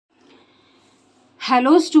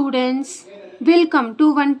Hello students, welcome to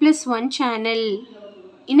 1+1 channel.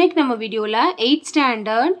 இன்னைக்கு நம்ம வீடியோல 8th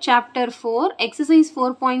standard chapter 4 exercise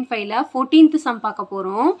 4.5 ல 14th sum பார்க்க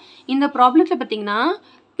போறோம். இந்த ப்ராப்ளத்துல பாத்தீங்கன்னா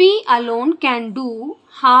P alone can do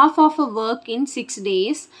half of a work in 6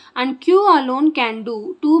 days and Q alone can do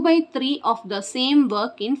 2/3 of the same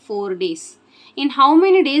work in 4 days. In how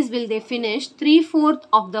many days will they finish 3/4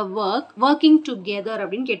 of the work working together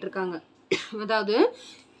அப்படினு கேட்டிருக்காங்க. அதாவது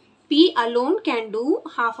P alone can do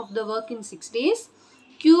half of the work in 6 days.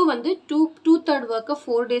 Q வந்து 2/3 work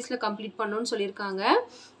 4 daysல complete பண்ணனும்னு சொல்லிருக்காங்க.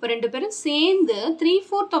 இப்போ ரெண்டு பேரும் சேர்ந்து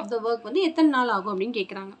 3/4 of the work வந்து எத்தனை நாள் ஆகும் அப்படினு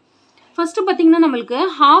கேக்குறாங்க. First பாத்தீங்கன்னா நமக்கு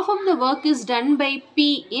half of the work is done by P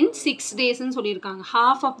in 6 days ன்னு சொல்லிருக்காங்க.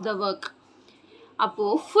 Half of the work. அப்போ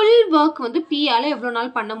full work வந்து P ஆல எவ்வளவு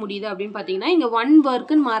நாள் பண்ண முடியுது அப்படினு பாத்தீங்கன்னா இங்க 1 work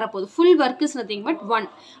ன்னு மாற போகுது. Full work is nothing but 1.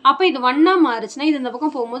 அப்ப இது 1 ஆ மாறுச்சுனா இது இந்த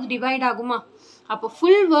பக்கம் போகும்போது டிவைட் ஆகுமா? அப்போ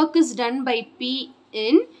full work is done by P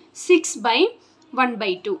in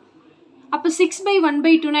 6/1/2. அப்போ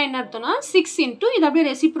 6/1/2 னா என்ன அர்த்தம்னா 6 into இது அப்படியே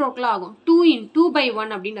ரெசிப்ரோக்கல் ஆகும்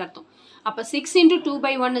 2/1 அப்படின்னு அர்த்தம். அப்போ 6 into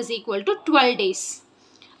 2/1 is equal to 12 days.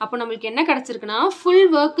 அப்போ நம்மளுக்கு என்ன கிடைச்சிருக்குன்னா full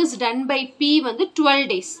work is done by P வந்து 12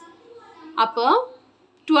 days. அப்போ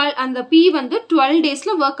 12 அந்த P வந்து 12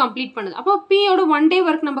 daysல work complete பண்ணுது. அப்போ P யோட 1 day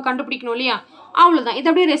work நம்ம கண்டுபிடிக்கணும் இல்லையா? அவ்வளவுதான். இது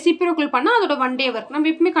அப்படியே ரெசிப்ரோக்கல் பண்ணா அதோட 1 day work. நம்ம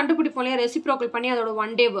எப்பவுமே கண்டுபிடிப்போம் இல்லையா ரெசிப்ரோக்கல் பண்ணி அதோட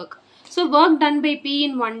 1 day work. So work done by P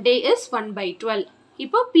in 1 day is 1/12.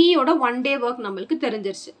 இப்போ P யோட 1 day work நம்மளுக்கு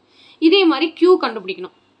தெரிஞ்சிருச்சு. இதே மாதிரி Q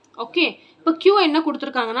கண்டுபிடிக்கணும். ஓகே. இப்போ Q என்ன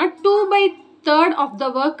கொடுத்திருக்காங்கன்னா 2/3 of the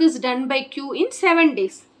work is done by Q in 7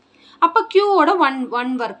 days. அப்ப Q ஓட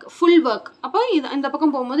 1 work full work. அப்ப இந்த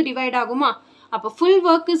பக்கம் போகும்போது டிவைட் ஆகுமா? அப்ப full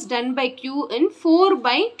work is done by Q in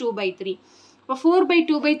 4/2/3. அப்ப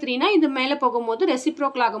 4/2/3 னா இது மேல போகும்போது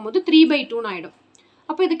ரெசிப்ரோக்கல் ஆகும்போது 3/2 ன்னு ஆயிடும்.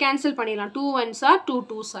 அப்ப இது கேன்சல் பண்ணிடலாம். 2 1s are 2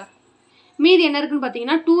 2s are. மீதி என்ன இருக்குன்னு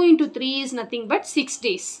பாத்தீங்கன்னா 2 into 3 is nothing but 6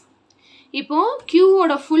 days. இப்போ Q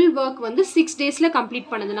ஓட full work வந்து 6 daysல கம்ப்ளீட்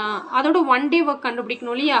பண்ணுதுனா அதோட 1 day work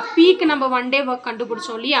கண்டுபிடிக்கணும் இல்லையா? P க்கு நம்ம 1 day work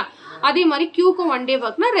கண்டுபிடிச்சோம் இல்லையா? அதே மாதிரி Q க்கு 1 day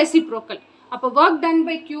workனா ரெசிப்ரோக்கல். அப்ப work done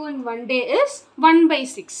by Q in 1 day is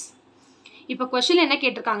 1/6. இப்போ क्वेश्चन என்ன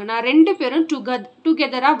கேட்டிருக்காங்கன்னா ரெண்டு பேரும்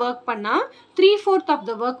டுகெதரா வர்க் பண்ணா 3/4 of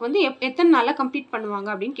the work வந்து எத்தனை நாள்ல கம்ப்ளீட் பண்ணுவாங்க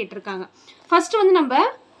அப்படினு கேட்டிருக்காங்க. ஃபர்ஸ்ட் வந்து நம்ம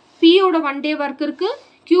P ஓட 1 day work இருக்கு,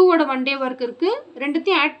 Q ஓட 1 day work இருக்கு.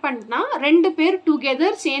 ரெண்டுத்தையும் ஆட் பண்ணா ரெண்டு பேர்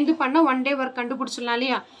டுகெதர் சேர்ந்து பண்ண 1 day work கண்டுபிடிச்சிடலாம்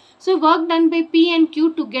இல்லையா? So work done by P and Q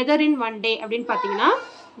together in 1 day அப்படினு பாத்தீங்கன்னா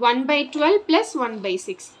 1/12 plus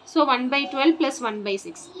 1/6. So 1/12 plus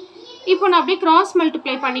 1/6. இப்போ நான் அப்படியே கிராஸ்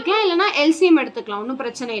மல்டிப்ளை பண்ணிக்கலாம் இல்லனா LCM எடுத்துக்கலாம். ஒண்ணும்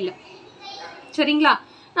பிரச்சனை இல்ல. சரிங்களா?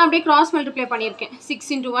 நான் அப்படியே கிராஸ் மல்டிப்ளை பண்ணியிருக்கேன். 6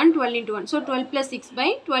 into 1 12 into 1. So 12 plus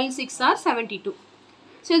 6/12 6 are 72.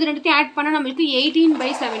 So இது ரெண்டுத்தையும் ஆட் பண்ணா நமக்கு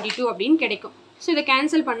 18/72 அப்படின்னு கிடைக்கும். So இதை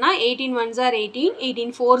கேன்சல் பண்ணா 18 1s are 18,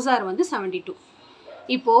 18 4s are வந்து 72.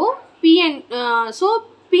 இப்போ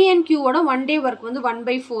P and Q ஓட 1 day work வந்து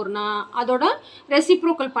 1/4 னா அதோட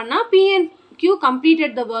ரெசிப்ரோக்கல் பண்ணா P and Q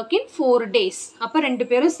completed the work in 4 days. அப்ப ரெண்டு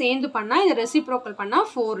பேரும் சேர்ந்து பண்ணா இத ரெசிப்ரோக்கல் பண்ணா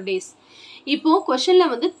 4 days. இப்போ क्वेश्चनல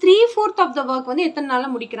வந்து 3/4 of the work வந்து எத்தனை நாள்ல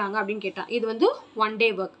முடிக்கறாங்க அப்படினு கேட்டா இது வந்து 1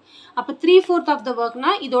 day work. அப்ப 3/4 of the work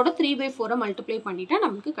னா இதோட 3/4 மல்டிப்ளை பண்ணிட்டா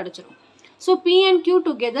நமக்கு கிடைச்சிரும். So P and Q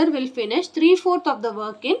together will finish 3/4 of the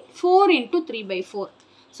work in 4 into 3/4.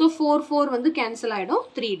 So 4 வந்து கேன்சல் ஆயிடும்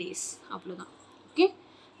 3 days. அவ்வளவுதான். ஓகே.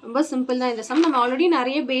 ரொம்ப சிம்பிள் தான் இந்த சம். நம்ம ஆல்ரெடி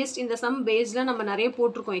நிறைய இந்த சம் பேஸ்ல நம்ம நிறைய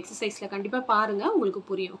போட்டுருக்கோம் எக்ஸசைஸ்ல. கண்டிப்பா பாருங்க உங்களுக்கு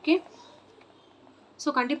புரியும். ஓகே. சோ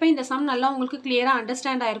கண்டிப்பா இந்த சம் நல்லா உங்களுக்கு கிளியரா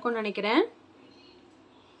அண்டர்ஸ்டாண்ட் ஆயிருக்கும்னு நினைக்கிறேன்.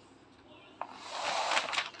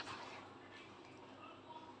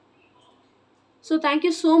 So thank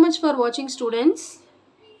you so much for watching students.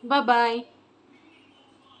 Bye bye.